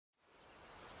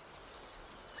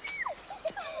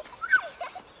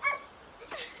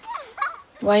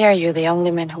Why are you the only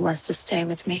man who wants to stay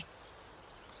with me?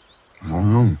 I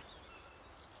don't know.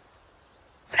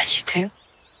 But you do?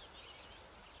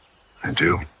 I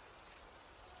do.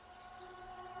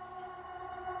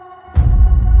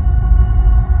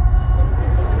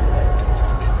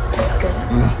 That's good.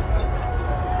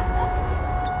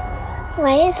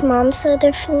 Why is Mom so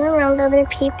different around other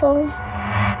people?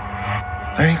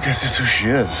 I think this is who she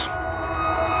is.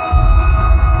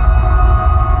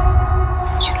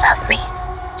 You love me.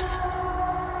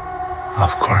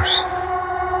 Of course.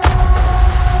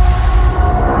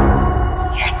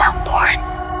 You're not born.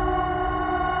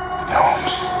 No.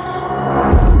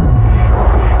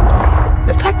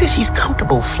 The fact that she's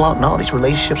comfortable flaunting all these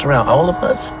relationships around all of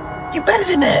us, you're better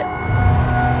than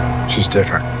that. She's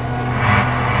different.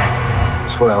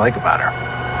 That's what I like about her.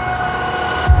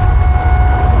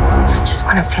 I just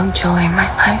want to feel joy in my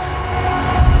life.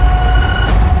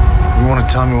 You want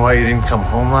to tell me why you didn't come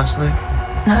home last night?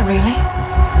 Not really.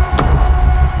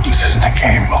 This isn't a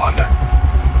game, Melinda.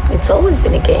 It's always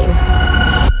been a game.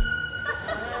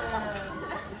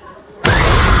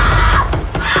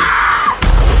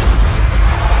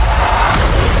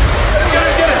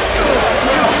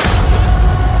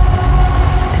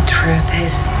 The truth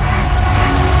is,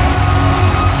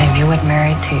 if you were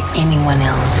married to anyone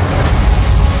else,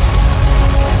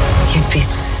 you'd be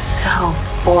so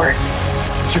bored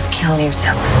you'd kill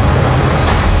yourself.